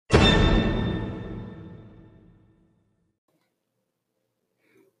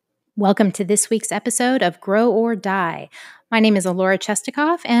Welcome to this week's episode of Grow or Die. My name is Alora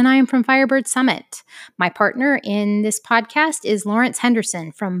Chestikoff, and I am from Firebird Summit. My partner in this podcast is Lawrence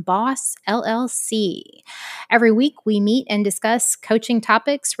Henderson from Boss LLC. Every week, we meet and discuss coaching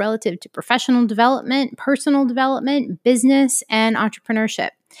topics relative to professional development, personal development, business, and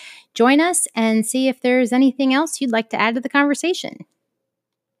entrepreneurship. Join us and see if there's anything else you'd like to add to the conversation.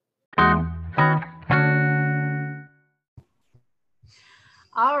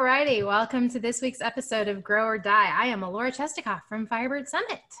 All righty, welcome to this week's episode of Grow or Die. I am Alora Chestikoff from Firebird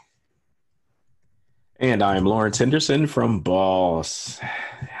Summit. And I'm Lawrence Henderson from Boss.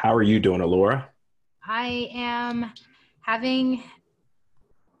 How are you doing, Alora? I am having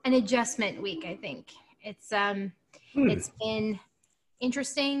an adjustment week, I think. It's been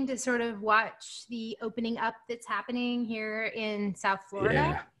interesting to sort of watch the opening up that's happening here in South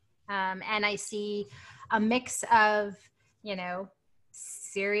Florida. Yeah. And I see a mix of,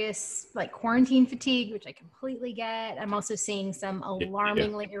 serious like quarantine fatigue, which I completely get. I'm also seeing some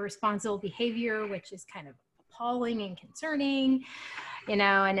alarmingly irresponsible behavior, which is kind of appalling and concerning,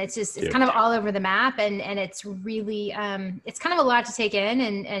 and it's kind of all over the map. And it's really, it's kind of a lot to take in.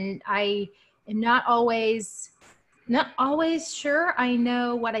 And I am not always sure I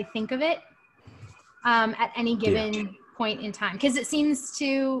know what I think of it at any given point in time. Because it seems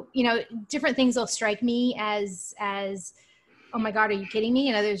to, different things will strike me as oh my God, are you kidding me?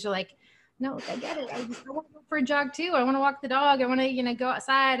 And others are like, no, I get it. I want to go for a jog too. I want to walk the dog. I want to, go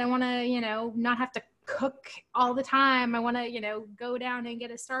outside. I want to, not have to cook all the time. I want to, go down and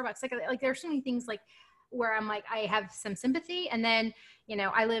get a Starbucks. Like there's so many things like where I'm like, I have some sympathy. And then,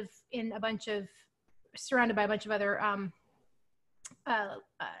 I live in surrounded by a bunch of other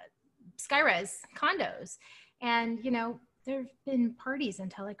SkyRes condos. And, there've been parties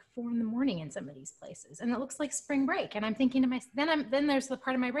until like 4 a.m. in some of these places, and it looks like spring break. And I'm thinking to myself, then there's the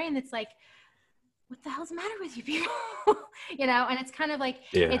part of my brain that's like, what the hell's the matter with you people? And it's kind of like,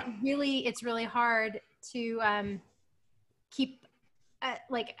 it's really hard to keep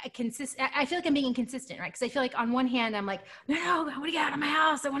like a consistent. I feel like I'm being inconsistent, right? Because I feel like on one hand, I'm like, no, I want to get out of my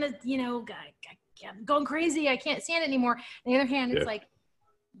house. I want to, I'm going crazy. I can't stand it anymore. On the other hand, it's like,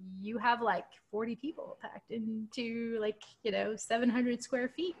 you have like 40 people packed into 700 square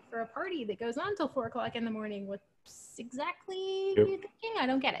feet for a party that goes on till 4 o'clock in the morning. What's exactly you thinking? I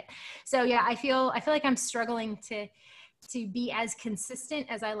don't get it. So I feel like I'm struggling to be as consistent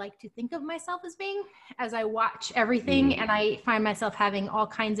as I like to think of myself as being, as I watch everything, and I find myself having all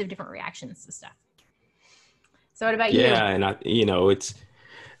kinds of different reactions to stuff. So what about you? Yeah, and it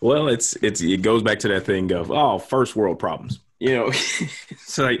goes back to that thing of first world problems.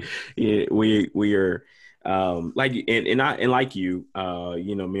 So we are like like you,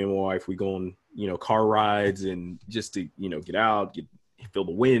 me and my wife, we go on car rides and just to get out, feel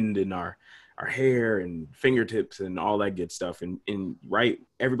the wind in our hair and fingertips and all that good stuff, and right,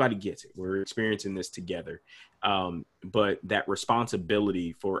 everybody gets it. We're experiencing this together, but that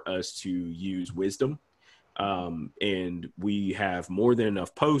responsibility for us to use wisdom. And we have more than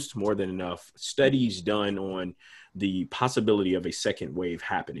enough posts, more than enough studies done on the possibility of a second wave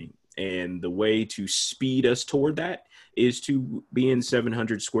happening. And the way to speed us toward that is to be in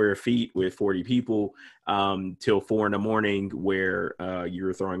 700 square feet with 40 people till 4 a.m, where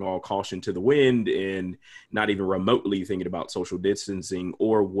you're throwing all caution to the wind and not even remotely thinking about social distancing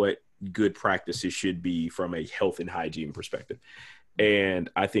or what good practices should be from a health and hygiene perspective. And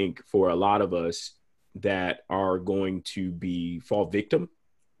I think for a lot of us that are going to fall victim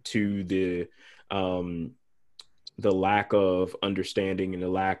to the lack of understanding and the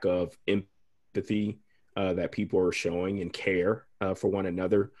lack of empathy that people are showing and care for one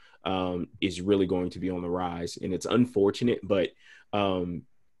another is really going to be on the rise. And it's unfortunate, but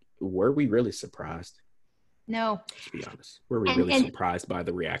were we really surprised? No. Let's be honest. Were we really surprised by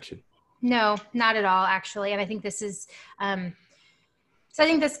the reaction? No, not at all, actually. And I think this is so I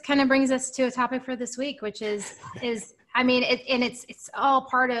think this kind of brings us to a topic for this week, which is I mean, it's all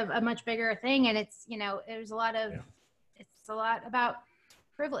part of a much bigger thing. And it's, there's a lot of, it's a lot about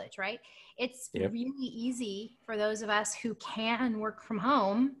privilege, right? It's really easy for those of us who can work from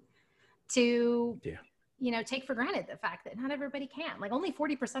home to, take for granted the fact that not everybody can. Like only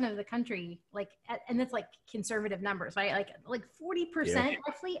 40% of the country, and that's like conservative numbers, right? Like 40%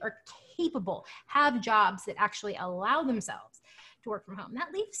 roughly are capable, have jobs that actually allow themselves to work from home.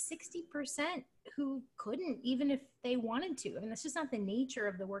 That leaves 60% who couldn't, even if they wanted to. I mean, that's just not the nature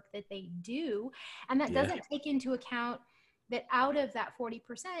of the work that they do. And that doesn't take into account that out of that 40%,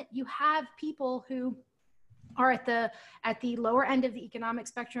 you have people who are at the lower end of the economic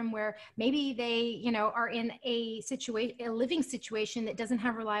spectrum, where maybe they, you know, are in a living situation that doesn't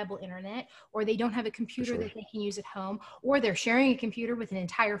have reliable internet, or they don't have a computer that they can use at home, or they're sharing a computer with an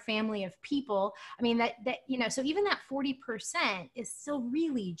entire family of people. I mean, that you know, so even that 40% is still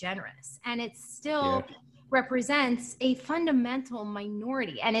really generous, and it's still represents a fundamental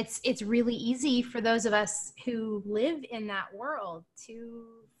minority. And it's really easy for those of us who live in that world to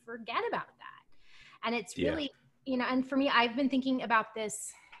forget about that. And it's really, you know, and for me, I've been thinking about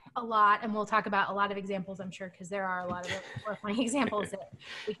this a lot, and we'll talk about a lot of examples, I'm sure, because there are a lot of horrifying examples that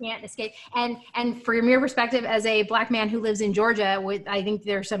we can't escape. And from your perspective as a Black man who lives in Georgia, I think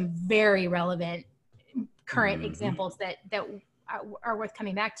there's some very relevant current examples that are worth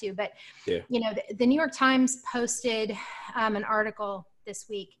coming back to. But you know, the New York Times posted an article this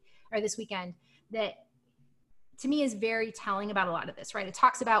weekend that to me is very telling about a lot of this, right? It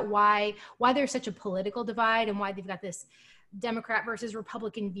talks about why there's such a political divide, and why they've got this Democrat versus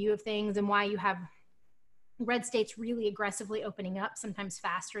Republican view of things, and why you have red states really aggressively opening up, sometimes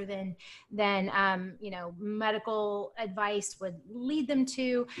faster than you know, medical advice would lead them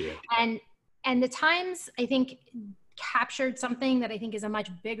to. And the Times, I think, captured something that I think is a much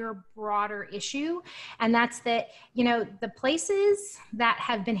bigger, broader issue. And that's that, you know, the places that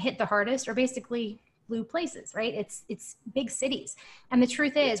have been hit the hardest are basically blue places, right? It's big cities. And the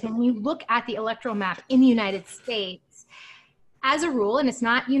truth is, when you look at the electoral map in the United States, as a rule, and it's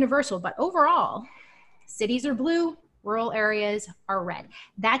not universal, but overall, cities are blue, rural areas are red.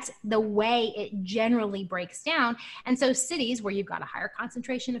 That's the way it generally breaks down. And so cities where you've got a higher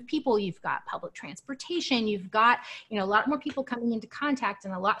concentration of people, you've got public transportation, you've got, you know, a lot more people coming into contact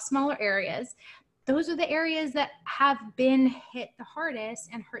in a lot smaller areas. Those are the areas that have been hit the hardest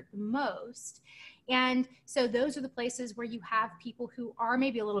and hurt the most. And so those are the places where you have people who are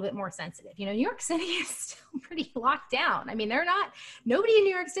maybe a little bit more sensitive. You know, New York City is still pretty locked down. I mean, nobody in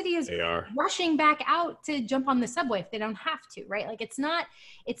New York City is rushing back out to jump on the subway if they don't have to, right? Like it's not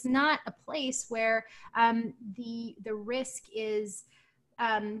a place where the risk is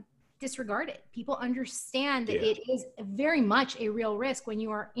disregarded. People understand that it is very much a real risk when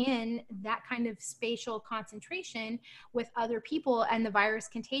you are in that kind of spatial concentration with other people, and the virus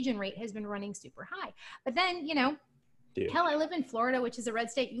contagion rate has been running super high. But then, you know, hell, I live in Florida, which is a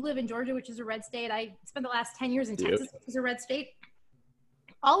red state. You live in Georgia, which is a red state. I spent the last 10 years in Texas, which is a red state.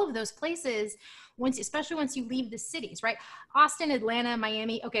 All of those places, especially once you leave the cities, right? Austin, Atlanta,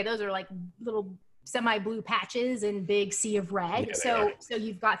 Miami. Okay, those are like little semi-blue patches and big sea of red. So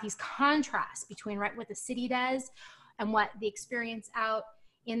you've got these contrasts between, right, what the city does and what the experience out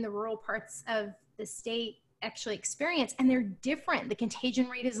in the rural parts of the state actually experience. And they're different. The contagion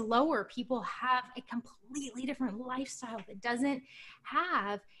rate is lower. People have a completely different lifestyle that doesn't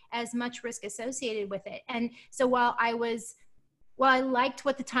have as much risk associated with it. And so while I liked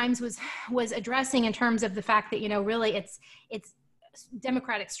what the Times was addressing in terms of the fact that, you know, really it's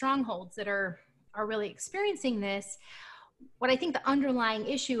Democratic strongholds that are really experiencing this, what I think the underlying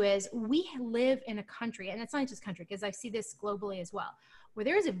issue is, we live in a country, and it's not just country, because I see this globally as well, where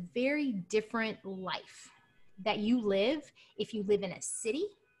there is a very different life that you live if you live in a city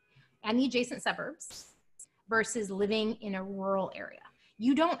and the adjacent suburbs versus living in a rural area.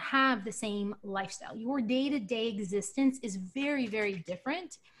 You don't have the same lifestyle. Your day-to-day existence is very, very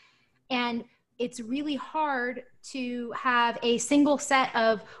different. And it's really hard to have a single set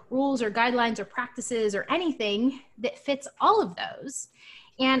of rules or guidelines or practices or anything that fits all of those.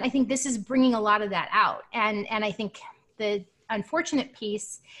 And I think this is bringing a lot of that out. And I think the unfortunate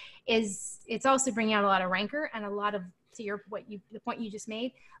piece is it's also bringing out a lot of rancor and a lot of, the point you just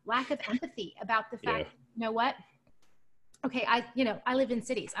made, lack of empathy about the fact, you know what? Okay, I live in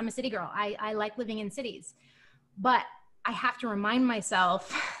cities. I'm a city girl. I like living in cities, but I have to remind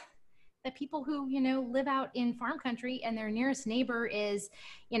myself that people who, you know, live out in farm country and their nearest neighbor is,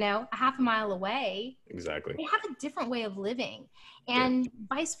 you know, a half a mile away. Exactly. They have a different way of living, and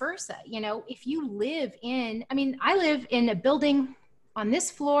vice versa. You know, if you live in, I mean, I live in a building. On this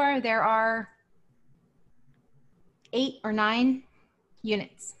floor, there are 8 or 9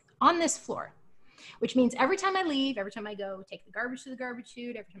 units on this floor, which means every time I leave, every time I go take the garbage to the garbage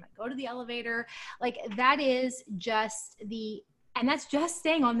chute, every time I go to the elevator, like that is just and that's just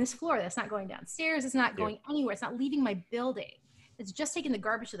staying on this floor. That's not going downstairs. It's not going anywhere. It's not leaving my building. It's just taking the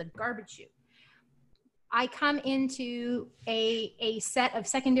garbage to the garbage chute. I come into a set of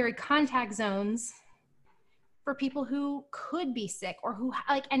secondary contact zones for people who could be sick or who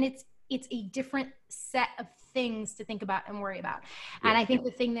and it's a different set of things to think about and worry about. And I think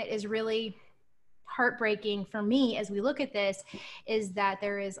the thing that is really heartbreaking for me as we look at this is that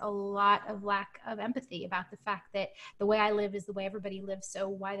there is a lot of lack of empathy about the fact that the way I live is the way everybody lives. So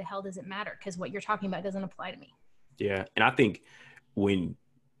why the hell does it matter? Because what you're talking about doesn't apply to me. Yeah. And I think when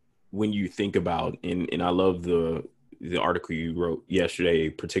you think about, and I love the article you wrote yesterday,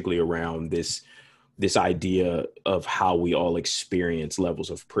 particularly around this idea of how we all experience levels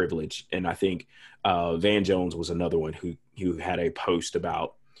of privilege. And I think Van Jones was another one who had a post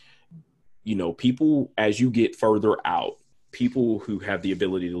about, people, as you get further out, people who have the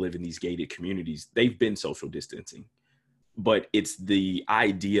ability to live in these gated communities, they've been social distancing. But it's the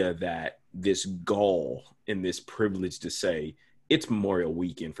idea that this gall and this privilege to say, it's Memorial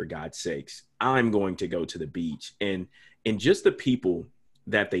Weekend, for God's sakes, I'm going to go to the beach. And just the people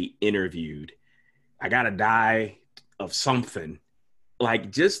that they interviewed, I got to die of something.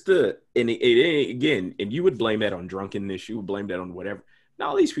 Like just again, and you would blame that on drunkenness. You would blame that on whatever.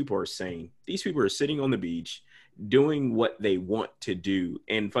 Now, these people are sane. These people are sitting on the beach doing what they want to do.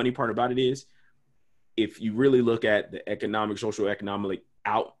 And funny part about it is, if you really look at the economic, social, economic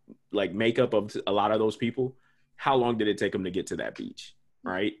makeup of a lot of those people, how long did it take them to get to that beach?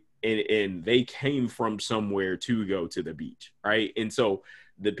 Right. And they came from somewhere to go to the beach. Right. And so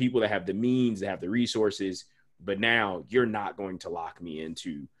the people that have the means, that have the resources, but now you're not going to lock me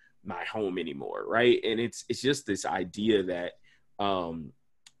into my home anymore. Right. And it's just this idea that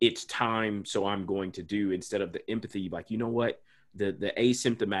it's time. So I'm going to do, instead of the empathy, like, you know what, the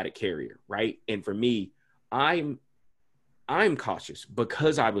asymptomatic carrier. Right. And for me, I'm cautious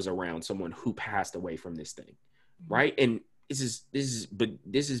because I was around someone who passed away from this thing. Right. And this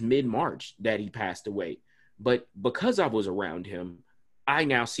is mid-March that he passed away. But because I was around him, I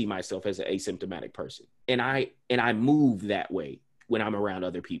now see myself as an asymptomatic person. And I move that way when I'm around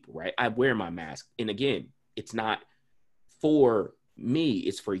other people, right? I wear my mask. And again, it's not for me,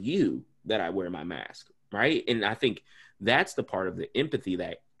 it's for you that I wear my mask, right? And I think that's the part of the empathy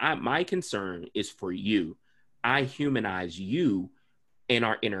that my concern is for you. I humanize you in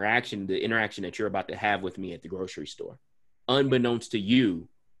our interaction, the interaction that you're about to have with me at the grocery store, unbeknownst to you,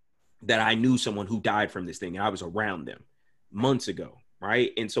 that I knew someone who died from this thing and I was around them months ago,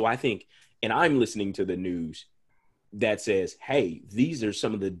 right? And so I think, and I'm listening to the news that says, hey, these are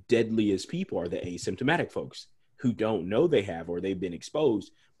some of the deadliest people are the asymptomatic folks who don't know they have, or they've been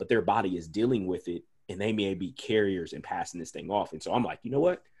exposed, but their body is dealing with it and they may be carriers and passing this thing off. And so I'm like, you know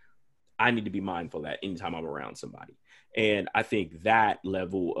what? I need to be mindful of that anytime I'm around somebody. And I think that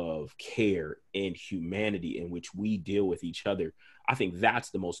level of care and humanity in which we deal with each other, I think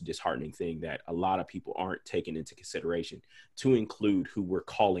that's the most disheartening thing that a lot of people aren't taking into consideration, to include who we're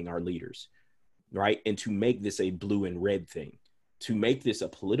calling our leaders, right? And to make this a blue and red thing, to make this a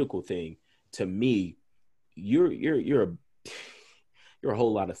political thing. To me, you're a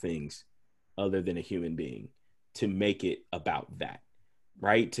whole lot of things other than a human being to make it about that.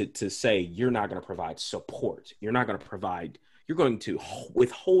 Right? To say you're not going to provide support. You're going to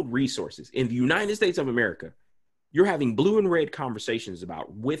withhold resources. In the United States of America, you're having blue and red conversations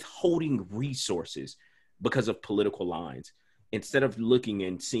about withholding resources because of political lines, instead of looking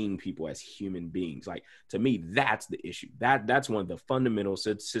and seeing people as human beings. Like, to me, that's the issue. That's one of the fundamental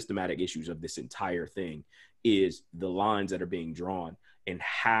systematic issues of this entire thing, is the lines that are being drawn, and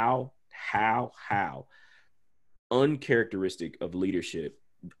how uncharacteristic of leadership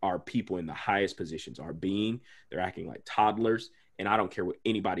are people in the highest positions they're acting like toddlers. And I don't care what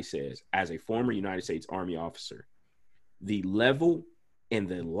anybody says, as a former United States Army officer, the level and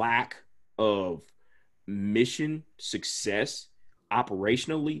the lack of mission success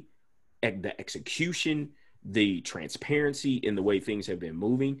operationally, the execution, the transparency in the way things have been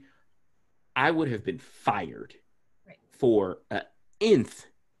moving, I would have been fired for an nth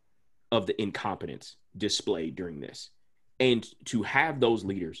of the incompetence displayed during this. And to have those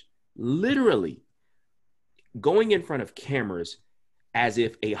leaders literally going in front of cameras as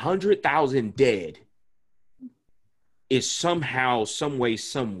if 100,000 dead is somehow, some way,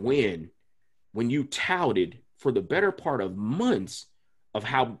 some win, when you touted for the better part of months of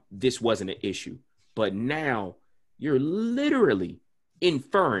how this wasn't an issue. But now you're literally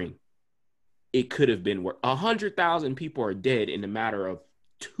inferring it could have been where 100,000 people are dead in a matter of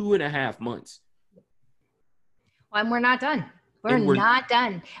 2.5 months. Well, and we're not done. We're not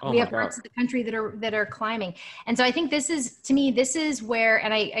done. We have parts of the country that are climbing. And so I think this is, to me, this is where,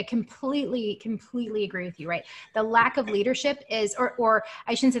 and I completely agree with you, right? The lack of leadership is, or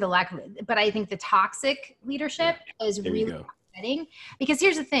I shouldn't say the lack of, but I think the toxic leadership is really upsetting, because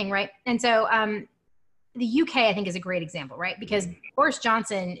here's the thing, right? And so the UK, I think, is a great example, right? Because Boris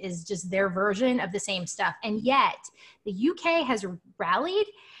Johnson is just their version of the same stuff. And yet the UK has rallied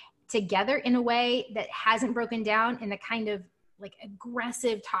together in a way that hasn't broken down in the kind of like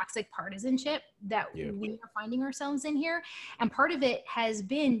aggressive, toxic partisanship that we are finding ourselves in here. And part of it has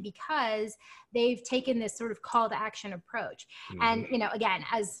been because they've taken this sort of call to action approach. And, you know, again,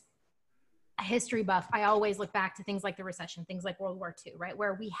 as a history buff, I always look back to things like the recession, things like World War II, right?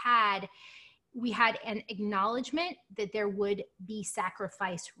 Where we had an acknowledgement that there would be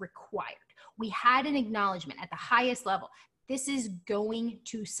sacrifice required. We had an acknowledgement at the highest level. This is going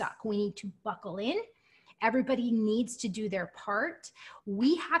to suck. We need to buckle in. Everybody needs to do their part.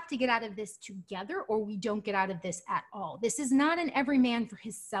 We have to get out of this together, or we don't get out of this at all. This is not an every man for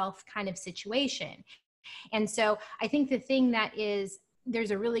himself kind of situation. And so I think the thing that is,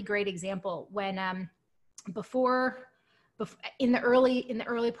 there's a really great example when in the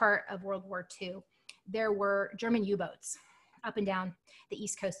early part of World War II, there were German U-boats up and down the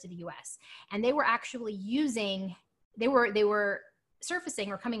east coast of the US. And they were actually they were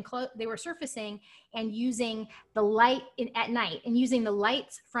surfacing or coming close. They were surfacing and using the light at night and using the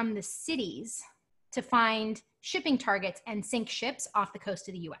lights from the cities to find shipping targets and sink ships off the coast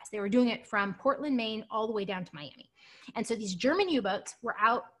of the US. They were doing it from Portland, Maine, all the way down to Miami. And so these German U-boats were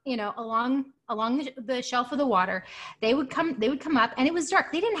out, you know, along the shelf of the water. They would come up, and it was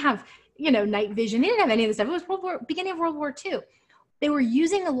dark. They didn't have, you know, night vision. They didn't have any of this stuff. It was beginning of World War II. They were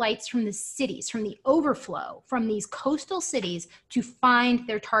using the lights from the cities, from the overflow, from these coastal cities to find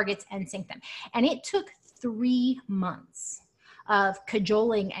their targets and sink them. And it took 3 months of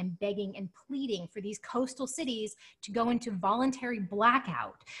cajoling and begging and pleading for these coastal cities to go into voluntary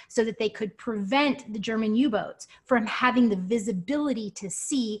blackout so that they could prevent the German U-boats from having the visibility to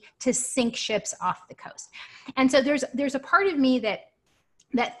see to sink ships off the coast. And so there's a part of me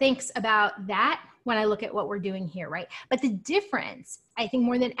that thinks about that when I look at what we're doing here, right? But the difference, I think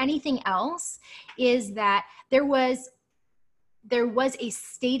more than anything else, is that there was a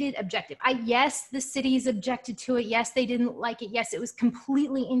stated objective. Yes, the cities objected to it. Yes, they didn't like it. Yes, it was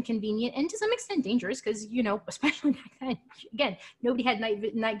completely inconvenient and to some extent dangerous because, you know, especially back then, again, nobody had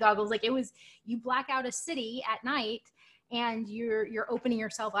night goggles. Like it was, you black out a city at night and you're opening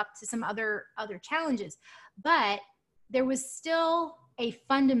yourself up to some other challenges. But there was still a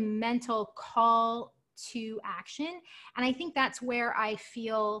fundamental call to action. And I think that's where I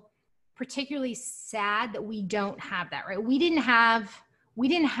feel particularly sad that we don't have that, right? We didn't have,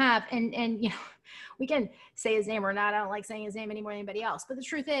 and you know, we can say his name or not. I don't like saying his name any more than anybody else. But the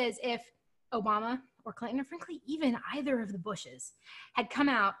truth is, if Obama or Clinton, or frankly, even either of the Bushes had come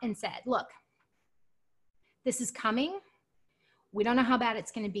out and said, look, this is coming. We don't know how bad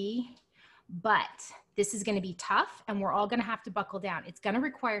it's going to be, but this is going to be tough and we're all going to have to buckle down. It's going to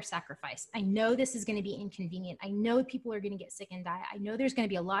require sacrifice. I know this is going to be inconvenient. I know people are going to get sick and die. I know there's going to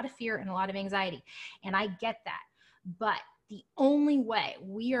be a lot of fear and a lot of anxiety, and I get that. But the only way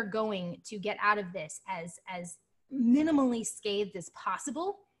we are going to get out of this as minimally scathed as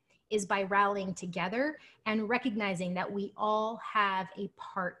possible is by rallying together and recognizing that we all have a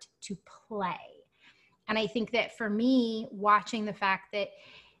part to play. And I think that for me, watching the fact that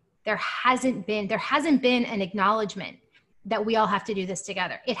there hasn't been an acknowledgement that we all have to do this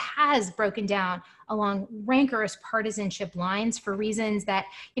together. It has broken down along rancorous partisanship lines for reasons that,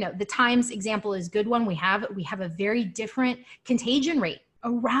 you know, the Times example is a good one. We have a very different contagion rate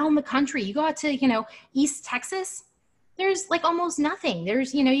around the country. You go out to, you know, East Texas, there's like almost nothing.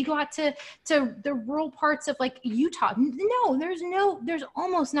 There's, you know, you go out to the rural parts of like Utah. No, there's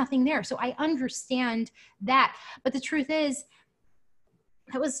almost nothing there. So I understand that. But the truth is,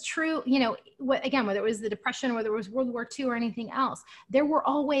 that was true, you know, again, whether it was the Depression, whether it was World War II or anything else, there were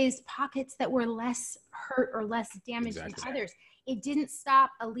always pockets that were less hurt or less damaged than others. It didn't stop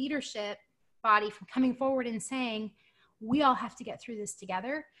a leadership body from coming forward and saying, we all have to get through this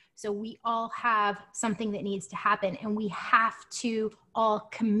together. So we all have something that needs to happen, and we have to all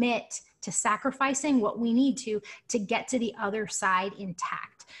commit to sacrificing what we need to get to the other side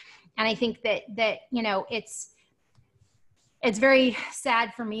intact. And I think that you know, it's very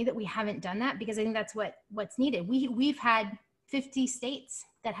sad for me that we haven't done that, because I think that's what's needed. We've had 50 states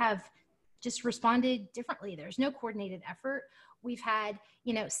that have just responded differently. There's no coordinated effort. We've had,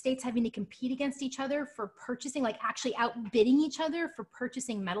 you know, states having to compete against each other for purchasing, like actually outbidding each other for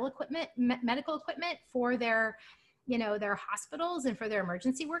purchasing medical equipment for their, you know, their hospitals and for their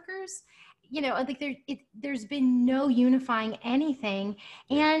emergency workers. You know, I think there's been no unifying anything,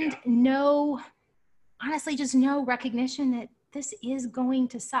 and honestly, just no recognition that this is going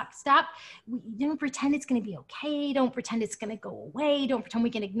to suck. Don't pretend it's going to be okay. Don't pretend it's going to go away. Don't pretend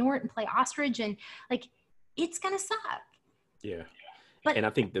we can ignore it and play ostrich, and like, it's going to suck. Yeah. But, and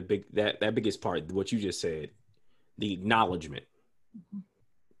I think that biggest part, what you just said, the acknowledgement. Mm-hmm.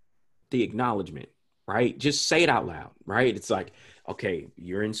 the acknowledgement, right? Just say it out loud, right? It's like, okay,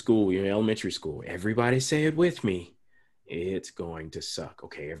 you're in school, you're in elementary school. Everybody say it with me. It's going to suck.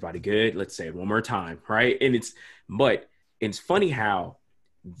 Okay, everybody good? Let's say it one more time, right? But it's funny how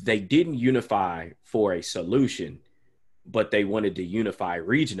they didn't unify for a solution, but they wanted to unify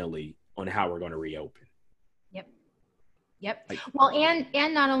regionally on how we're going to reopen. Yep. Yep. Like, Well,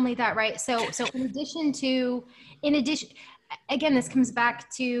 and not only that, right? So in addition, again, this comes back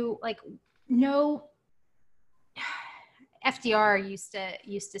to like, no, FDR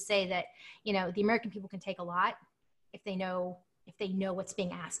used to say that, you know, the American people can take a lot if they know what's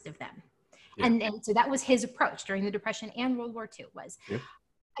being asked of them. Yeah. And so that was his approach during the Depression and World War II was,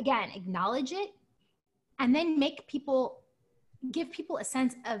 again, acknowledge it, and then give people a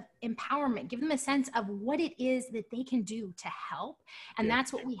sense of empowerment, give them a sense of what it is that they can do to help. And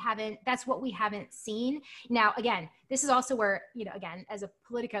that's what we haven't seen. Now, again, this is also where, you know, again, as a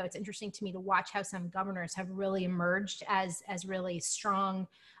Politico, it's interesting to me to watch how some governors have really emerged as really strong,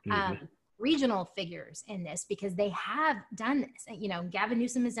 regional figures in this, because they have done this. You know, Gavin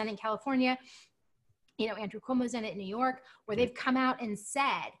Newsom has done it in California. You know, Andrew Cuomo's done it in New York, where they've come out and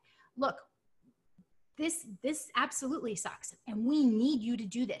said, look, this absolutely sucks, and we need you to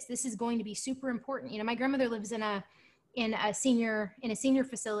do this. This is going to be super important. You know, my grandmother lives in a senior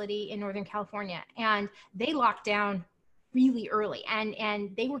facility in Northern California, and they locked down really early,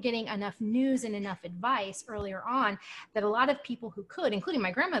 and they were getting enough news and enough advice earlier on that a lot of people who could, including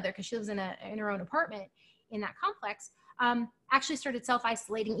my grandmother, because she lives in her own apartment in that complex, actually started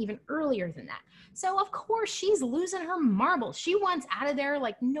self-isolating even earlier than that. So of course she's losing her marbles. She wants out of there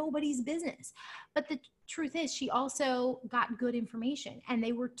like nobody's business. But the truth is, she also got good information, and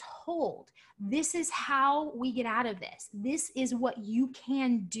they were told, this is how we get out of this. This is what you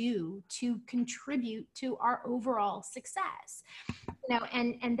can do to contribute to our overall success. You know,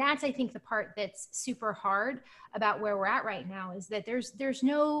 and that's, I think, the part that's super hard about where we're at right now, is that there's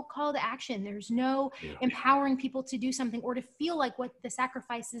no call to action. There's no empowering people to do something, or to feel like what the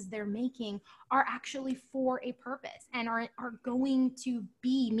sacrifices they're making are actually for a purpose and are going to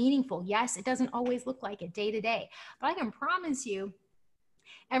be meaningful. Yes, it doesn't always look like it day to day, but I can promise you,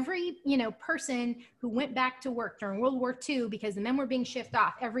 every, you know, person who went back to work during World War II because the men were being shipped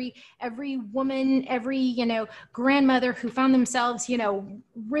off, every woman, every, you know, grandmother who found themselves, you know,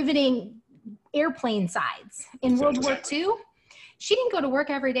 riveting airplane sides in World War II, she didn't go to work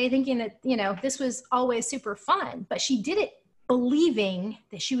every day thinking that, you know, this was always super fun, but she did it believing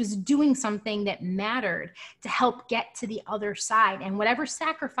that she was doing something that mattered to help get to the other side. And whatever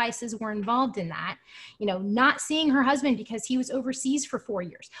sacrifices were involved in that, you know, not seeing her husband because he was overseas for 4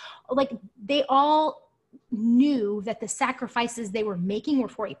 years, like, they all knew that the sacrifices they were making were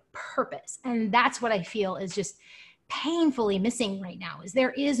for a purpose. And that's what I feel is just painfully missing right now, is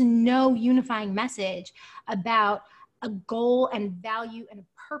there is no unifying message about a goal and value and a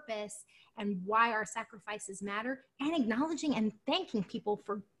purpose and why our sacrifices matter, and acknowledging and thanking people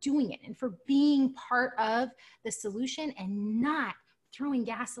for doing it and for being part of the solution, and not throwing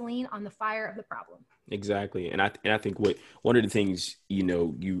gasoline on the fire of the problem. Exactly. And I think one of the things, you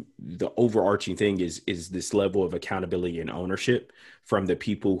know, the overarching thing is this level of accountability and ownership from the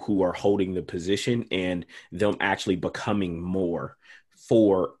people who are holding the position, and them actually becoming more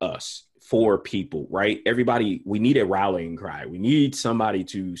for us, for people, right? Everybody, we need a rallying cry. We need somebody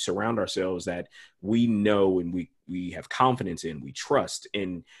to surround ourselves that we know and we have confidence in, we trust.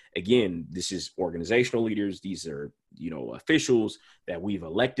 And again, this is organizational leaders. These are, you know, officials that we've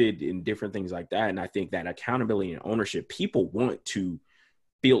elected and different things like that. And I think that accountability and ownership, people want to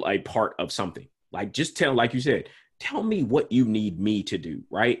feel a part of something. Like, just like you said, tell me what you need me to do,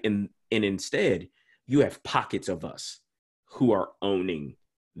 right? And instead, you have pockets of us who are owning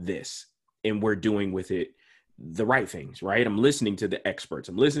this, and we're doing with it the right things, right? I'm listening to the experts.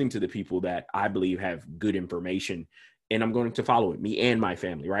 I'm listening to the people that I believe have good information, and I'm going to follow it, me and my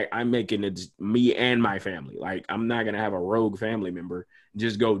family, right? I'm making it me and my family. Like, I'm not going to have a rogue family member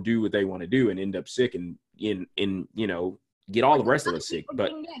just go do what they want to do and end up sick and you know, get all the rest of us sick,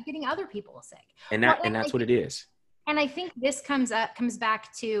 but getting other people sick. And that's what it is. And I think this comes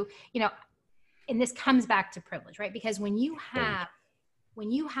back to, you know, and this comes back to privilege, right? Because when you have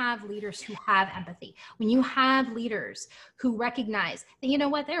leaders who have empathy, when you have leaders who recognize that, you know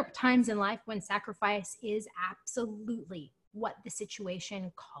what, there are times in life when sacrifice is absolutely what the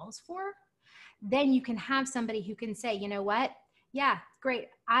situation calls for, then you can have somebody who can say, you know what, yeah, great.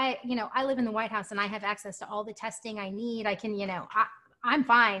 I live in the White House and I have access to all the testing I need. I can, I'm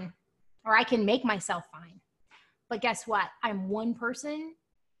fine, or I can make myself fine. But guess what? I'm one person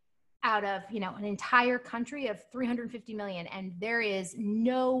out of, you know, an entire country of 350 million. And there is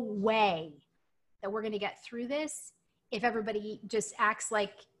no way that we're going to get through this if everybody just acts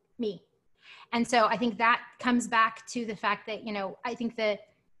like me. And so I think that comes back to the fact that, you know, I think that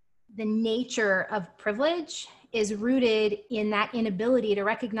the nature of privilege is rooted in that inability to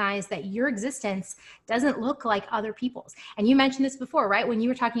recognize that your existence doesn't look like other people's. And you mentioned this before, right? When you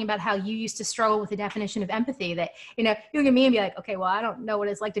were talking about how you used to struggle with the definition of empathy, that, you know, you look at me and be like, okay, well, I don't know what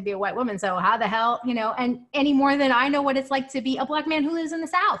it's like to be a white woman. So how the hell, you know, and any more than I know what it's like to be a Black man who lives in the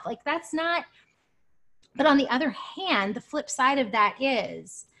South. Like, that's not, but on the other hand, the flip side of that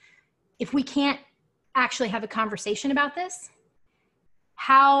is, if we can't actually have a conversation about this,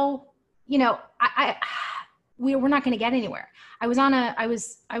 how, you know, we're not going to get anywhere. I was on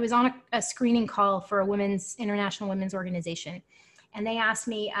a screening call for a international women's organization, and they asked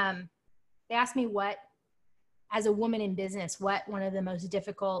me what, as a woman in business, what one of the most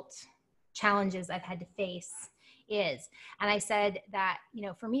difficult challenges I've had to face is. And I said that, you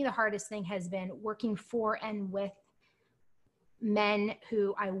know, for me, the hardest thing has been working for and with men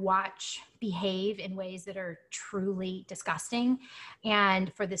who I watch behave in ways that are truly disgusting.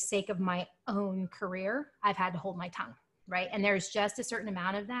 And for the sake of my own career, I've had to hold my tongue, right? And there's just a certain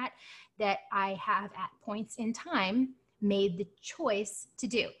amount of that I have at points in time made the choice to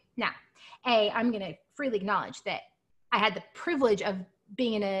do. Now, I'm going to freely acknowledge that I had the privilege of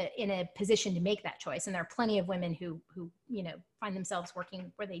being in a position to make that choice. And there are plenty of women who, you know, find themselves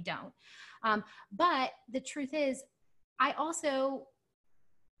working where they don't. But the truth is, I also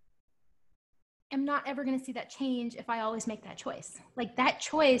am not ever going to see that change if I always make that choice. Like, that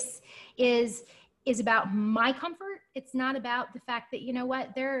choice is about my comfort. It's not about the fact that, you know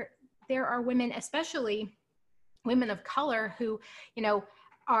what, there are women, especially women of color, who, you know,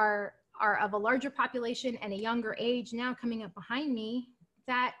 are of a larger population and a younger age now coming up behind me,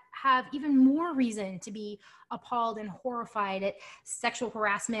 that have even more reason to be appalled and horrified at sexual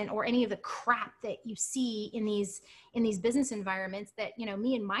harassment or any of the crap that you see in these business environments that, you know,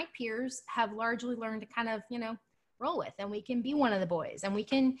 me and my peers have largely learned to kind of, you know, roll with. And we can be one of the boys, and we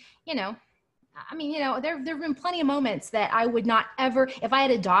can, you know, I mean, you know, there have been plenty of moments that I would not ever, if I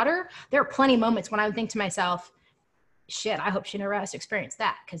had a daughter, there are plenty of moments when I would think to myself, shit, I hope she never has to experience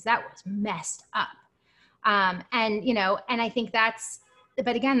that, because that was messed up. And, you know, and I think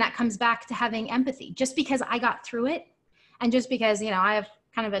but again, that comes back to having empathy. Just because I got through it, and just because, you know, I have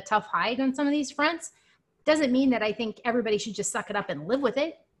kind of a tough hide on some of these fronts, doesn't mean that I think everybody should just suck it up and live with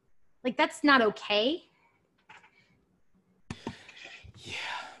it. Like, that's not okay.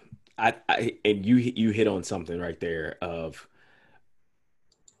 Yeah. And you hit on something right there of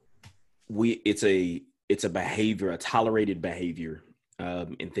it's a behavior, a tolerated behavior,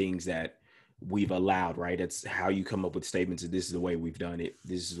 and things that we've allowed, right? It's how you come up with statements that this is the way we've done it.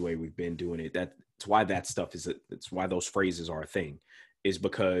 This is the way we've been doing it. That's why that stuff it's why those phrases are a thing, is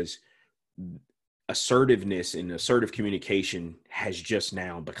because assertiveness and assertive communication has just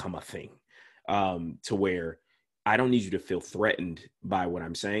now become a thing, to where I don't need you to feel threatened by what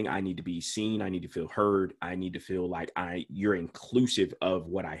I'm saying. I need to be seen. I need to feel heard. I need to feel like you're inclusive of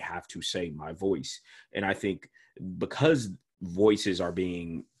what I have to say, my voice. And I think because voices are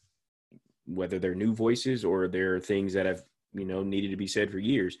being, whether they're new voices or they're things that have, you know, needed to be said for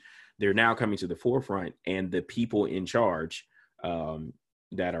years, they're now coming to the forefront, and the people in charge,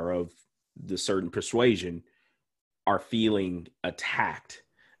 that are of the certain persuasion, are feeling attacked,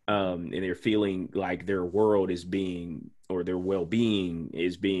 and they're feeling like their world is being, or their well-being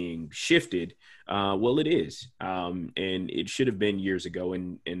is being shifted. Well, it is, and it should have been years ago.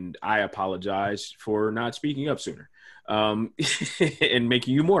 And I apologize for not speaking up sooner, and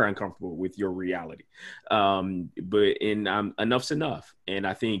making you more uncomfortable with your reality. But enough's enough. And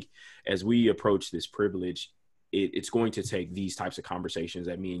I think as we approach this privilege, it's going to take these types of conversations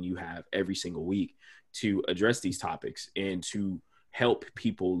that me and you have every single week to address these topics, and to help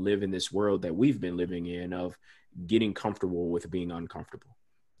people live in this world that we've been living in, of getting comfortable with being uncomfortable,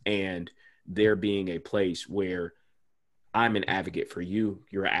 and there being a place where I'm an advocate for you,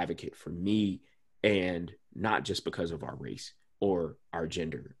 you're an advocate for me, and not just because of our race or our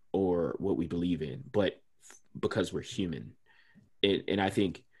gender or what we believe in, but because we're human. And I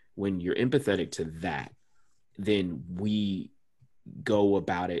think when you're empathetic to that, then we go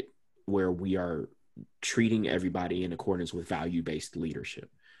about it where we are treating everybody in accordance with value-based leadership,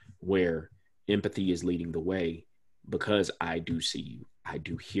 where empathy is leading the way, because I do see you, I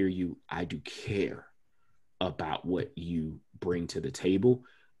do hear you, I do care about what you bring to the table.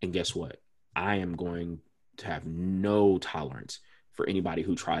 And guess what? I am going to have no tolerance for anybody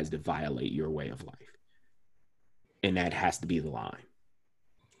who tries to violate your way of life. And that has to be the line.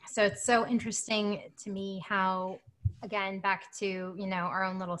 So it's so interesting to me how, again, back to, you know, our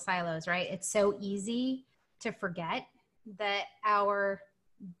own little silos, right? It's so easy to forget that our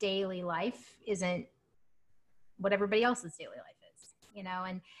daily life isn't what everybody else's daily life is, you know?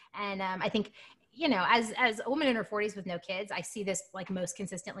 And I think, you know, as a woman in her 40s with no kids, I see this like most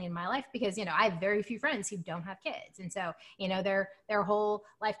consistently in my life because, you know, I have very few friends who don't have kids. And so, you know, their whole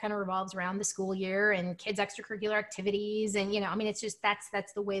life kind of revolves around the school year and kids' extracurricular activities. And, you know, I mean, it's just, that's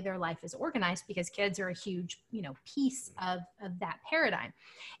the way their life is organized because kids are a huge, you know, piece of that paradigm.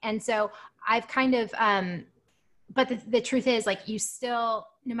 And so I've kind of, but the truth is, like, you still,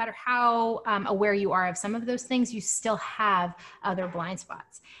 no matter how aware you are of some of those things, you still have other blind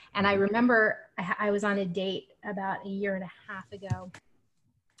spots. And I remember I was on a date about a year and a half ago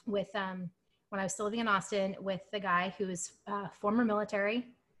with, when I was still living in Austin, with the guy who was former military,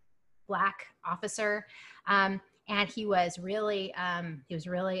 Black officer. And he was really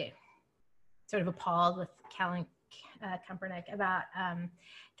sort of appalled with Colin Kaepernick about,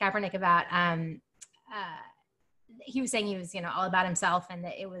 he was saying he was, you know, all about himself and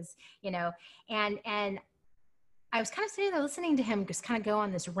that it was, you know, and I was kind of sitting there listening to him just kind of go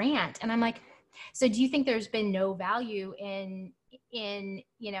on this rant. And I'm like, so do you think there's been no value in, you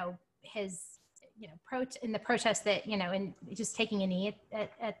know, his, you know, in the protest that, you know, and just taking a knee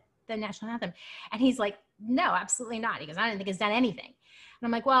at the national anthem? And he's like, no, absolutely not. He goes, I don't think it's done anything. And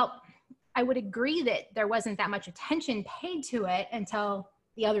I'm like, well, I would agree that there wasn't that much attention paid to it until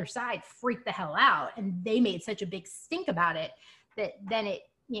the other side freaked the hell out and they made such a big stink about it that then it,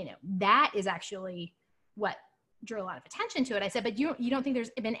 you know, that is actually what drew a lot of attention to it. I said, but you don't think there's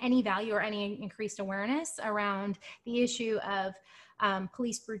been any value or any increased awareness around the issue of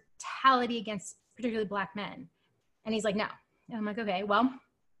police brutality against particularly Black men? And he's like, no. And I'm like, okay, well,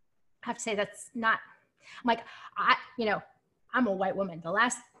 I have to say that's not, I'm like, you know, I'm a white woman. The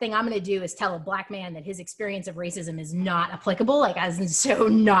last thing I'm going to do is tell a Black man that his experience of racism is not applicable, like, as in, so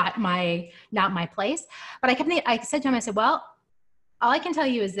not my place. But I said to him, I said, well, all I can tell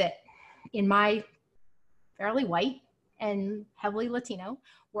you is that in my fairly white and heavily Latino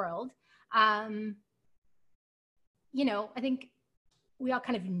world, you know, I think we all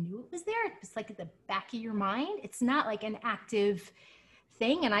kind of knew it was there. It was like at the back of your mind. It's not like an active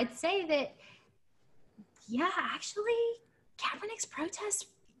thing. And I'd say that, yeah, actually, Kaepernick's protest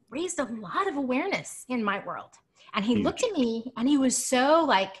raised a lot of awareness in my world. And he looked at me and he was so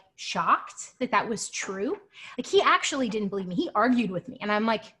like shocked that that was true. Like, he actually didn't believe me. He argued with me. And I'm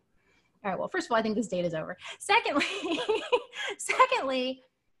like, all right, well, first of all, I think this date is over. Secondly,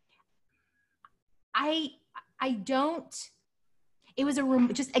 I don't, it was it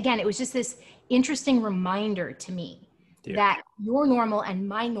was just this interesting reminder to me that your normal and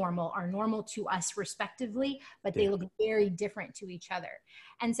my normal are normal to us respectively, but they look very different to each other.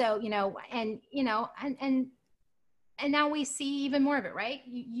 And so, you know, and now we see even more of it, right?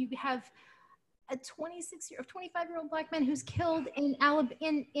 You have a 25-year-old Black man who's killed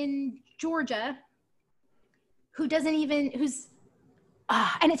in Georgia, and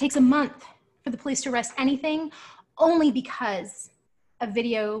it takes a month for the police to arrest anything, only because a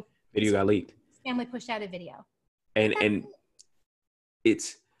video got leaked. His family pushed out a video. And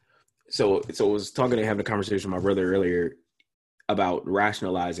it's so I was having a conversation with my brother earlier about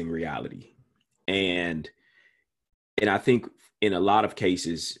rationalizing reality. And I think in a lot of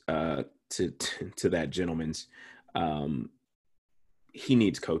cases, to that gentleman's, he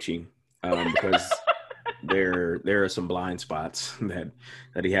needs coaching, because there are some blind spots that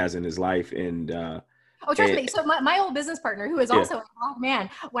he has in his life. And trust me. So my old business partner, who is also a Black man,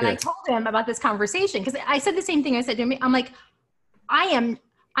 when I told him about this conversation, because I said the same thing I said to him, I'm like, I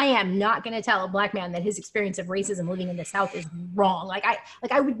am not going to tell a Black man that his experience of racism living in the South is wrong.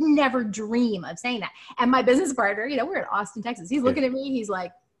 I would never dream of saying that. And my business partner, you know, we're in Austin, Texas. He's looking at me. He's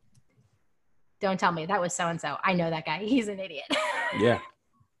like, don't tell me that was so-and-so. I know that guy. He's an idiot. Yeah.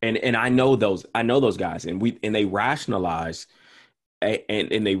 And I know those guys, and they rationalize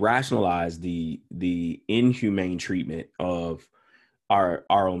and they rationalize the inhumane treatment of our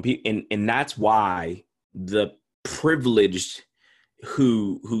own people. And that's why the privileged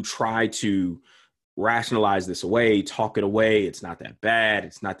who try to rationalize this away, talk it away. It's not that bad.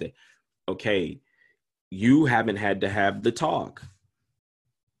 It's not that, okay, you haven't had to have the talk.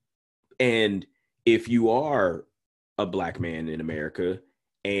 And if you are a Black man in America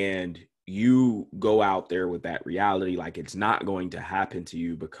and you go out there with that reality, like, it's not going to happen to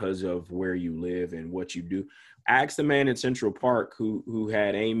you because of where you live and what you do. Ask the man in Central Park who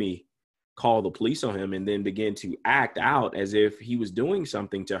had Amy call the police on him and then begin to act out as if he was doing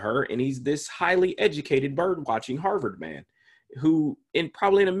something to her. And he's this highly educated bird watching Harvard man. who in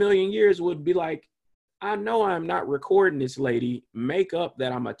probably in a million years would be like, I know I'm not recording this lady, make up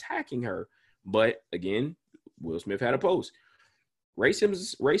that I'm attacking her. But again, Will Smith had a post.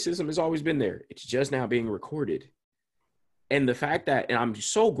 Racism has always been there. It's just now being recorded. And the fact that, and I'm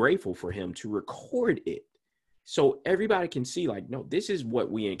so grateful for him to record it so everybody can see, like, no, this is what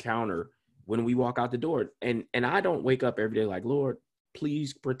we encounter when we walk out the door. And I don't wake up every day like, Lord,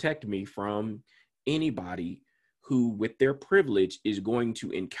 please protect me from anybody who with their privilege is going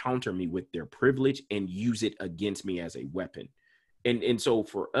to encounter me with their privilege and use it against me as a weapon. And so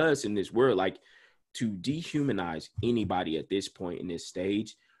for us in this world, like, to dehumanize anybody at this point in this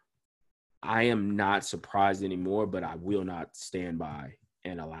stage, I am not surprised anymore, but I will not stand by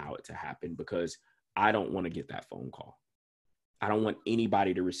and allow it to happen, because I don't want to get that phone call. I don't want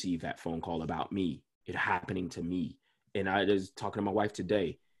anybody to receive that phone call about me, it happening to me. And I was talking to my wife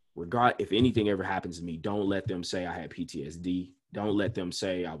today, if anything ever happens to me, don't let them say I had PTSD. Don't let them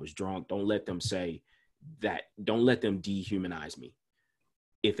say I was drunk. Don't let them say that. Don't let them dehumanize me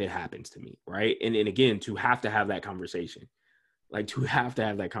if it happens to me, right? And again, to have that conversation, like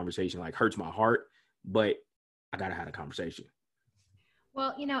hurts my heart, but I gotta have a conversation.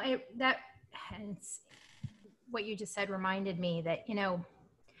 Well, what you just said reminded me that,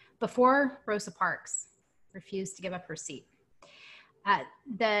 before Rosa Parks refused to give up her seat,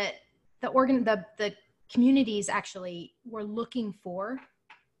 the communities actually were looking for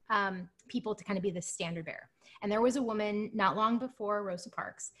people to kind of be the standard bearer. And there was a woman not long before Rosa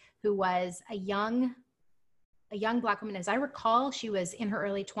Parks who was a young Black woman. As I recall, she was in her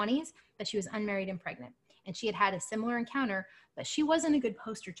early 20s, but she was unmarried and pregnant. And she had had a similar encounter, but she wasn't a good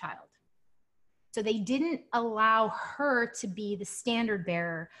poster child. So they didn't allow her to be the standard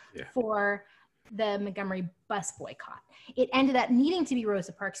bearer for the Montgomery bus boycott. It ended up needing to be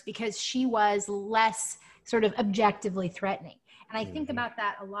Rosa Parks because she was less sort of objectively threatening. And I think about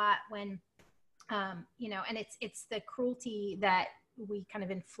that a lot when, and it's the cruelty that we kind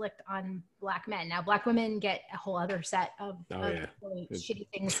of inflict on Black men. Now, Black women get a whole other set of really shitty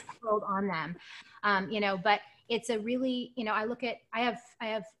things hurled on them, but it's a really, I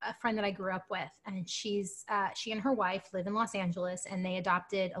have a friend that I grew up with, and she and her wife live in Los Angeles, and they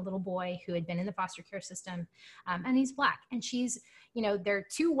adopted a little boy who had been in the foster care system, and he's Black. And she's, they're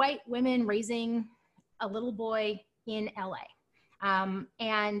two white women raising a little boy in LA.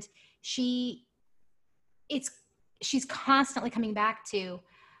 And she's constantly coming back to,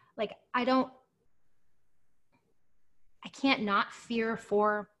 like, I can't not fear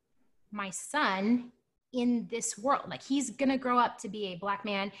for my son in this world. Like, he's gonna grow up to be a Black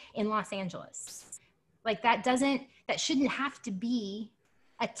man in Los Angeles. Like, that shouldn't have to be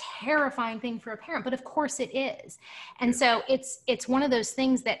a terrifying thing for a parent, but of course it is. And so it's one of those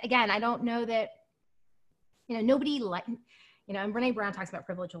things that, again, I don't know that, nobody and Brene Brown talks about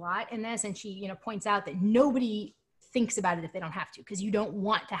privilege a lot in this, and she, points out that nobody thinks about it if they don't have to, because you don't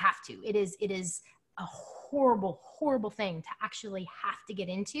want to have to. It is a horrible, horrible thing to actually have to get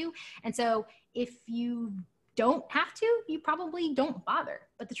into. And so if you don't have to, you probably don't bother.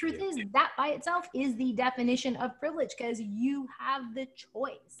 But the truth is that by itself is the definition of privilege, because you have the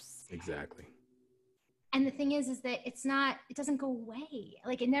choice. Exactly. And the thing is that it doesn't go away.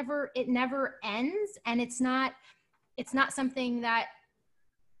 Like, it never ends. And it's not something that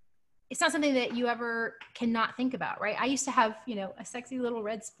you ever cannot think about, right? I used to have, a sexy little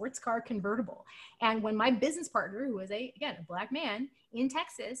red sports car convertible. And when my business partner, who was a Black man in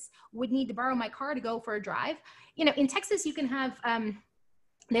Texas, would need to borrow my car to go for a drive, in Texas, you can have,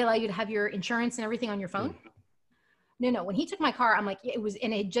 they allow you to have your insurance and everything on your phone. No. When he took my car, I'm like,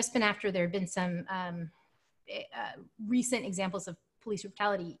 and it had just been after there had been some recent examples of police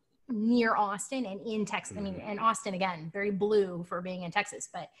brutality near Austin and in Texas. I mean, and Austin, again, very blue for being in Texas,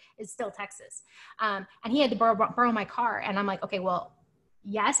 but it's still Texas. And he had to borrow my car. And I'm like, okay, well,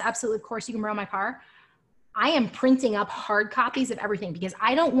 yes, absolutely. Of course you can borrow my car. I am printing up hard copies of everything, because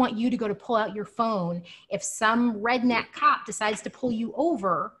I don't want you to go to pull out your phone if some redneck cop decides to pull you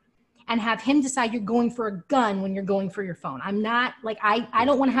over and have him decide you're going for a gun when you're going for your phone. I'm not like, I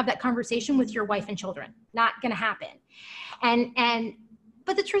don't want to have that conversation with your wife and children. Not going to happen.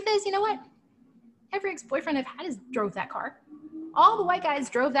 But the truth is, you know what? Every ex-boyfriend I've had drove that car. All the white guys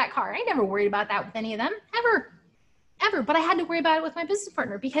drove that car. I never worried about that with any of them, ever. But I had to worry about it with my business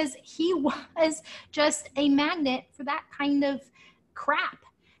partner, because he was just a magnet for that kind of crap.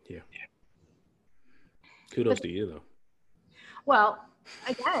 Yeah. Kudos to you, though. Well,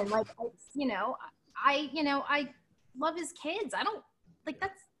 again, like, I love his kids. I don't, like,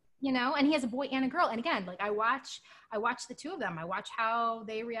 that's, and he has a boy and a girl. And again, like, I watch the two of them. I watch how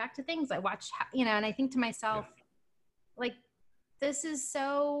they react to things. I watch how, and I think to myself, like, there's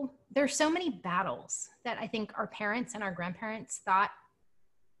so many battles that I think our parents and our grandparents thought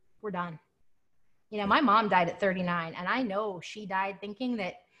were done. You know, my mom died at 39, and I know she died thinking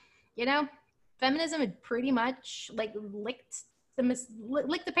that, you know, feminism had pretty much like licked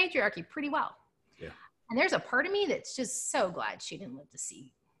the patriarchy pretty well. Yeah. And there's a part of me that's just so glad she didn't live to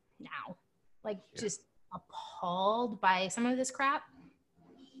see now, like just appalled by some of this crap,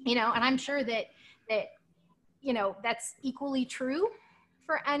 you know. And I'm sure that you know, that's equally true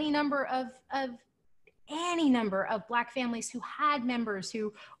for any number of Black families who had members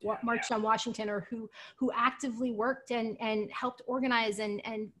who marched on Washington, or who actively worked and helped organize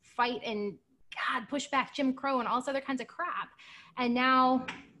and fight and push back Jim Crow and all this other kinds of crap. And now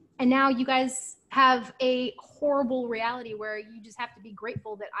you guys have a horrible reality where you just have to be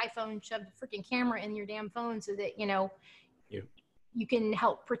grateful that iPhone shoved a freaking camera in your damn phone so that, you know, you can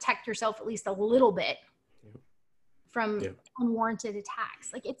help protect yourself at least a little bit from unwarranted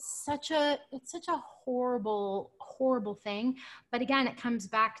attacks. Like it's such a horrible thing. But again, it comes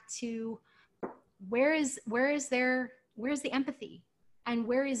back to where is the empathy, and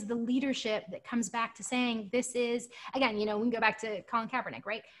where is the leadership that comes back to saying this is, again, you know, we can go back to Colin Kaepernick,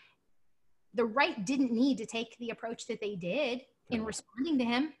 right? The right didn't need to take the approach that they did in responding to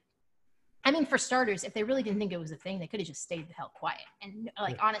him. I mean, for starters, if they really didn't think it was a thing, they could have just stayed the hell quiet. And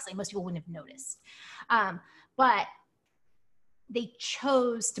like, honestly, most people wouldn't have noticed. But they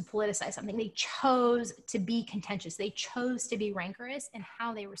chose to politicize something. They chose to be contentious. They chose to be rancorous in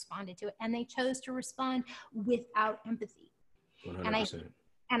how they responded to it. And they chose to respond without empathy. 100%.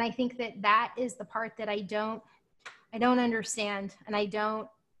 And I think that is the part that I don't understand. And I don't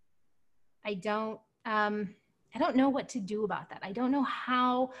know what to do about that. I don't know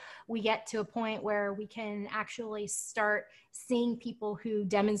how we get to a point where we can actually start seeing people who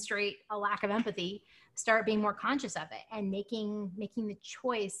demonstrate a lack of empathy start being more conscious of it and making the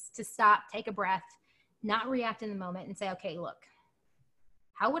choice to stop, take a breath, not react in the moment, and say, okay, look,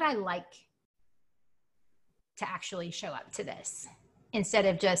 how would I like to actually show up to this, instead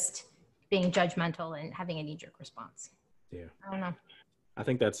of just being judgmental and having a knee-jerk response? Yeah. I don't know. I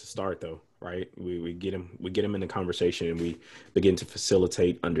think that's the start, though, right? We get them in the conversation, and we begin to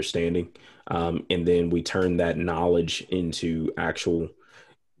facilitate understanding, and then we turn that knowledge into actual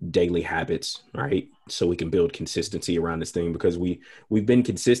daily habits, right? So we can build consistency around this thing, because we've been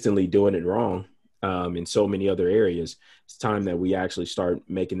consistently doing it wrong in so many other areas. It's time that we actually start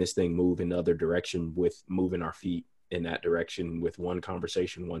making this thing move in the other direction, with moving our feet in that direction, with one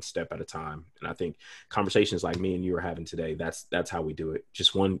conversation, one step at a time. And I think conversations like me and you are having today, that's how we do it.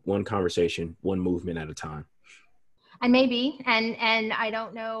 Just one conversation, one movement at a time. And maybe, and I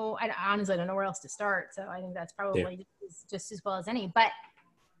don't know, I honestly don't know where else to start. So I think that's probably just as well as any, but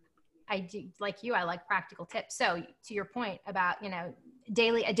I do, like you, I like practical tips. So to your point about, you know,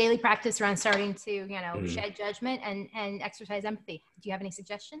 a daily practice around starting to, you know, shed judgment and exercise empathy. Do you have any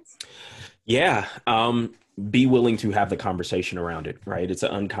suggestions? Yeah. Be willing to have the conversation around it, right? It's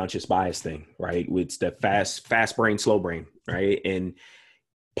an unconscious bias thing, right? It's the fast brain, slow brain, right? And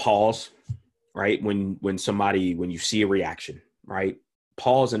pause, right? When you see a reaction, right?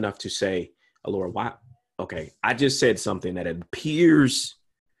 Pause enough to say, oh, Lord, why? Okay, I just said something that appears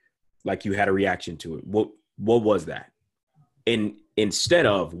like you had a reaction to it. What was that? And instead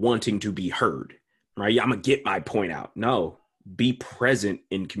of wanting to be heard, right? I'm going to get my point out. No, be present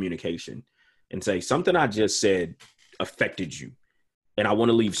in communication and say, something I just said affected you, and I want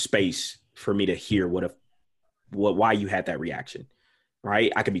to leave space for me to hear why you had that reaction,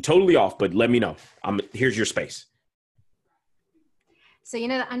 right? I could be totally off, but let me know. Here's your space. So, you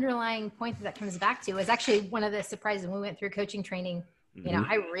know, the underlying point that comes back to is actually one of the surprises when we went through coaching training. You know,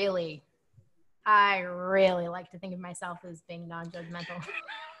 I really like to think of myself as being non-judgmental.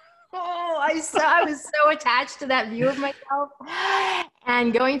 I was so attached to that view of myself,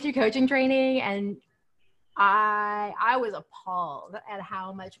 and going through coaching training, and I was appalled at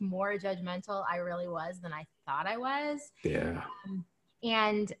how much more judgmental I really was than I thought I was. Yeah.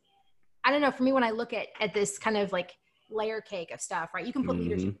 And I don't know, for me, when I look at this kind of like layer cake of stuff, right? You can put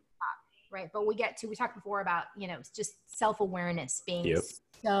leadership on top, right? But we talked before about, you know, just self-awareness being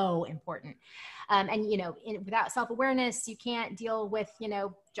so important. And, you know, without self-awareness, you can't deal with, you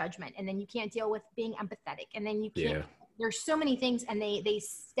know, judgment, and then you can't deal with being empathetic. And then you can't, there's so many things, and they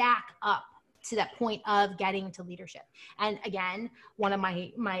stack up to that point of getting to leadership. And again, one of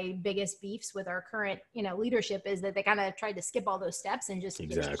my biggest beefs with our current, you know, leadership is that they kind of tried to skip all those steps and just get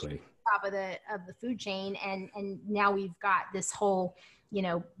to the top of the food chain. And now we've got this whole, you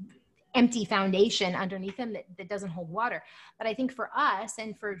know, empty foundation underneath them that doesn't hold water. But I think for us,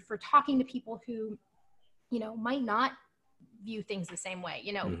 and for talking to people who, you know, might not view things the same way,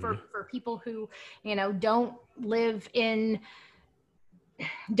 you know, Mm-hmm. for people who, you know, don't live in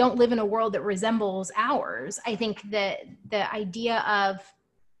a world that resembles ours. I think that the idea of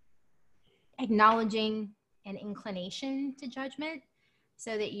acknowledging an inclination to judgment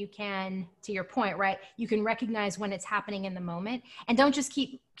so that you can, to your point, right, you can recognize when it's happening in the moment and don't just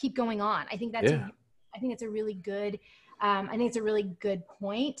keep going on. I think that's I think it's a really good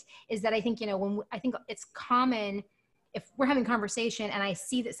point, is that I think, you know, I think it's common if we're having conversation and I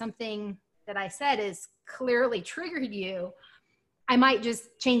see that something that I said is clearly triggered you, I might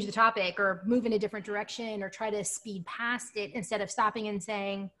just change the topic or move in a different direction or try to speed past it instead of stopping and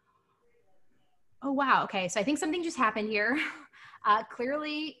saying, oh, wow, okay, so I think something just happened here.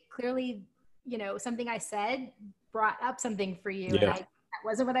 Clearly, you know, something I said brought up something for you, and that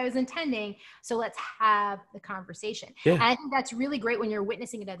wasn't what I was intending. So let's have the conversation. Yeah. And I think that's really great when you're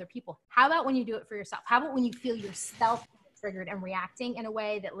witnessing it to other people. How about when you do it for yourself? How about when you feel yourself triggered and reacting in a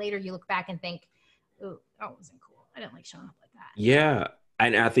way that later you look back and think, oh, that wasn't cool. I didn't like showing up like that. Yeah.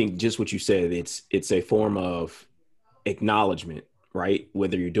 And I think just what you said, it's a form of acknowledgement, right?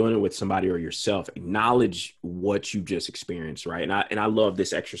 Whether you're doing it with somebody or yourself, acknowledge what you just experienced, right? And I love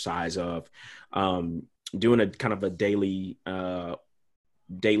this exercise of doing a kind of a daily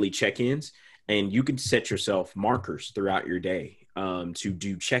check-ins, and you can set yourself markers throughout your day to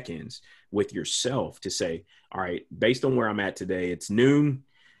do check-ins with yourself to say, all right, based on where I'm at today, it's noon,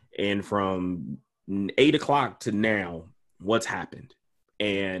 and from 8 o'clock to now, what's happened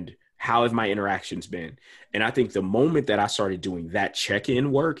and how have my interactions been? And I think the moment that I started doing that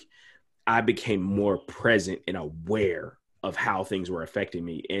check-in work, I became more present and aware of how things were affecting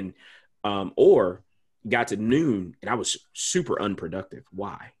me. And or got to noon and I was super unproductive.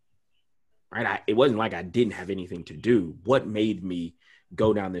 Why? Right? It wasn't like I didn't have anything to do. What made me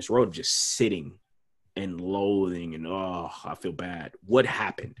go down this road of just sitting and loathing and, oh, I feel bad? What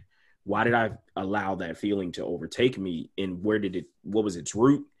happened? Why did I allow that feeling to overtake me? And what was its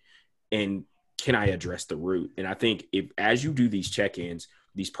root? And can I address the root? And I think as you do these check-ins,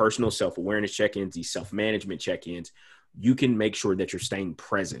 these personal self-awareness check-ins, these self-management check-ins, you can make sure that you're staying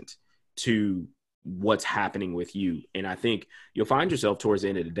present to what's happening with you. And I think you'll find yourself towards the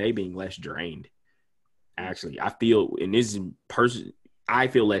end of the day being less drained. Actually, I feel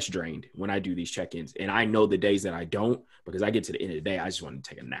less drained when I do these check-ins. And I know the days that I don't, because I get to the end of the day, I just want to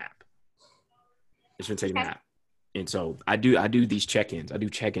take a nap. I just want to take a nap. And so I do these check-ins. I do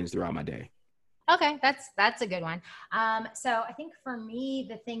check-ins throughout my day. Okay. That's a good one. So I think for me,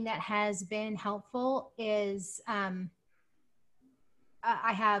 the thing that has been helpful is, I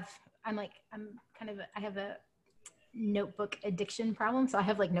have a notebook addiction problem. So I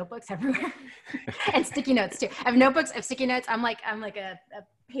have like notebooks everywhere and sticky notes too. I have notebooks, I have sticky notes. I'm like a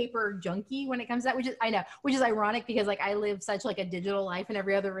paper junkie when it comes to that, which is ironic because like I live such like a digital life in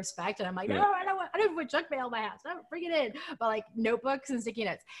every other respect. And I'm like, no, I don't put junk mail in my house. I don't bring it in, but like notebooks and sticky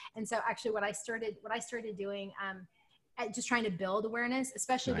notes. And so actually what I started doing, just trying to build awareness,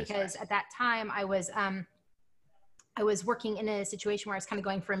 especially because at that time I was working in a situation where I was kind of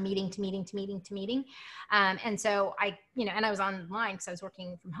going from meeting to meeting to meeting to meeting. And so and I was online because I was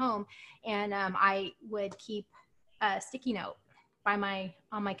working from home, and I would keep a sticky note on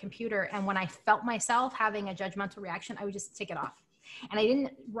my computer. And when I felt myself having a judgmental reaction, I would just take it off. And I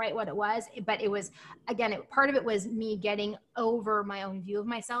didn't write what it was, but it was, again, part of it was me getting over my own view of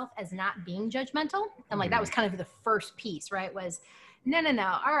myself as not being judgmental. And like, that was kind of the first piece, right? Was no.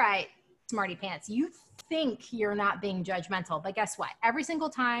 All right, smarty pants, you think you're not being judgmental, but guess what? Every single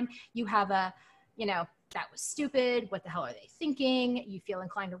time you have that was stupid, what the hell are they thinking? You feel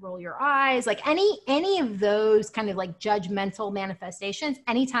inclined to roll your eyes, like any of those kind of like judgmental manifestations,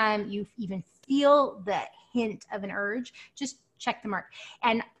 anytime you even feel the hint of an urge, just check the mark.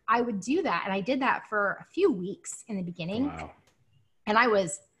 And I would do that. And I did that for a few weeks in the beginning. Wow. And I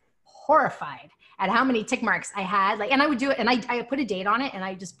was horrified at how many tick marks I had. Like, and I would do it, and I put a date on it and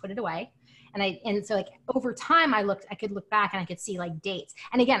I just put it away. And so like over time I could look back and I could see like dates.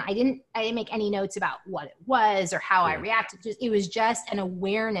 And again, I didn't make any notes about what it was or how I reacted. It was just an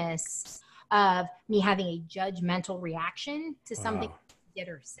awareness of me having a judgmental reaction to something I did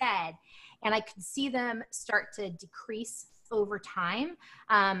or said. And I could see them start to decrease over time.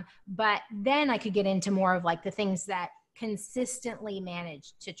 But then I could get into more of like the things that consistently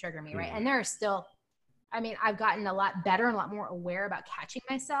managed to trigger me. Right. And there are still, I've gotten a lot better and a lot more aware about catching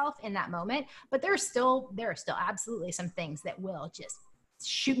myself in that moment, but there are still absolutely some things that will just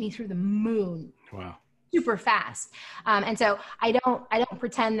shoot me through the moon. Wow. Super fast. And so I don't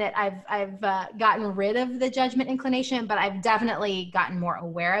pretend that I've gotten rid of the judgment inclination, but I've definitely gotten more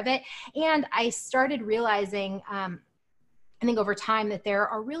aware of it. And I started realizing, I think over time that there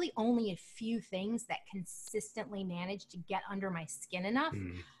are really only a few things that consistently manage to get under my skin enough.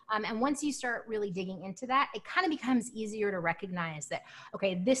 And once you start really digging into that, it kind of becomes easier to recognize that,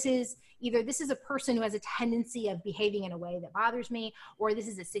 okay, this is a person who has a tendency of behaving in a way that bothers me, or this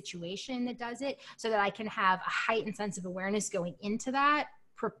is a situation that does it, so that I can have a heightened sense of awareness going into that,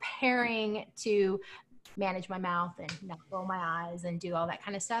 preparing to manage my mouth and not roll my eyes and do all that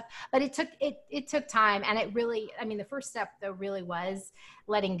kind of stuff. But it took time. And it really, I mean, the first step though really was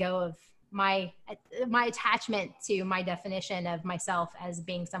letting go of my attachment to my definition of myself as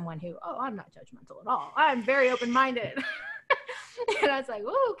being someone who, oh, I'm not judgmental at all, I'm very open-minded. And I was like,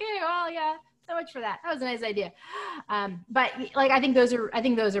 oh, okay, well, yeah, so much for that. That was a nice idea. But like, I think those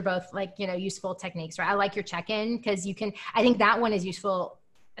are both like, useful techniques, right? I like your check-in, because I think that one is useful,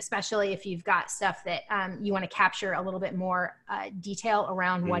 especially if you've got stuff that you want to capture a little bit more detail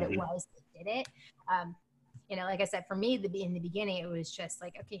around what it was that did it. Like I said, for me, in the beginning, it was just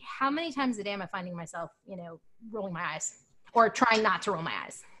like, okay, how many times a day am I finding myself, rolling my eyes or trying not to roll my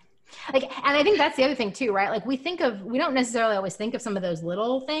eyes? Like, and I think that's the other thing too, right? Like we don't necessarily always think of some of those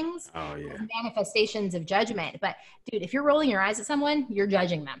little things, manifestations of judgment. But dude, if you're rolling your eyes at someone, you're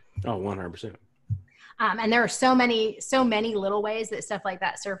judging them. Oh, 100%. And there are so many little ways that stuff like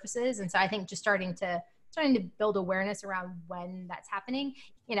that surfaces. And so I think just starting to build awareness around when that's happening,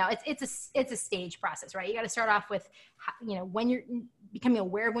 it's a stage process, right? You got to start off with, when you're becoming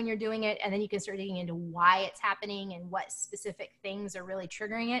aware of when you're doing it, and then you can start digging into why it's happening and what specific things are really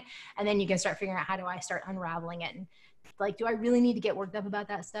triggering it. And then you can start figuring out, how do I start unraveling it? And like, do I really need to get worked up about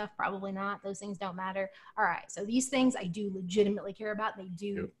that stuff? Probably not. Those things don't matter. All right. So these things I do legitimately care about. They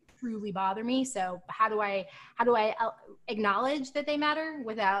do truly bother me. So how do I acknowledge that they matter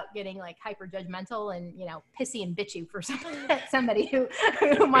without getting like hyper judgmental and, pissy and bitchy for somebody who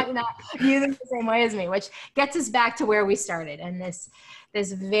might not view them the same way as me, which gets us back to where we started, and this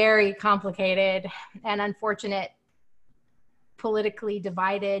very complicated and unfortunate, politically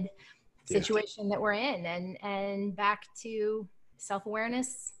divided situation that we're in, and back to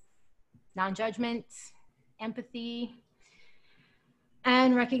self-awareness, non-judgment, empathy,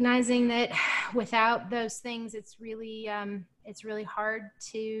 and recognizing that without those things, it's really hard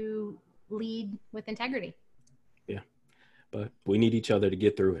to lead with integrity. Yeah, but we need each other to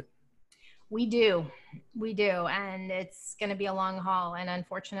get through it. We do. And it's going to be a long haul. And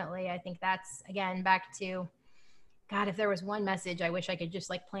unfortunately, I think that's, again, back to, God, if there was one message I wish I could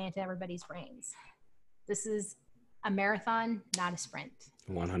just like plant in everybody's brains. This is a marathon, not a sprint.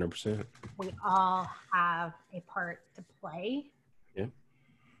 100%. We all have a part to play. Yeah,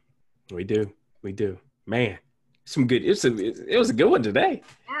 we do. Man, it was a good one today.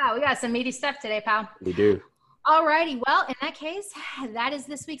 Yeah, we got some meaty stuff today, pal. We do. All righty. Well, in that case, that is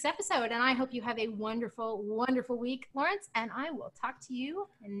this week's episode. And I hope you have a wonderful, wonderful week, Lawrence. And I will talk to you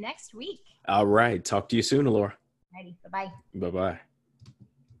next week. All right. Talk to you soon, Laura. Righty. Bye-bye. Bye-bye.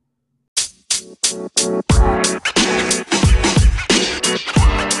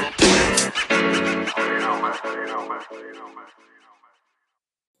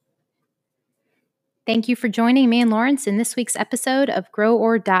 Thank you for joining me and Lawrence in this week's episode of Grow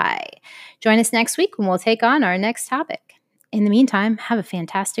or Die. Join us next week when we'll take on our next topic. In the meantime, have a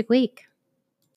fantastic week.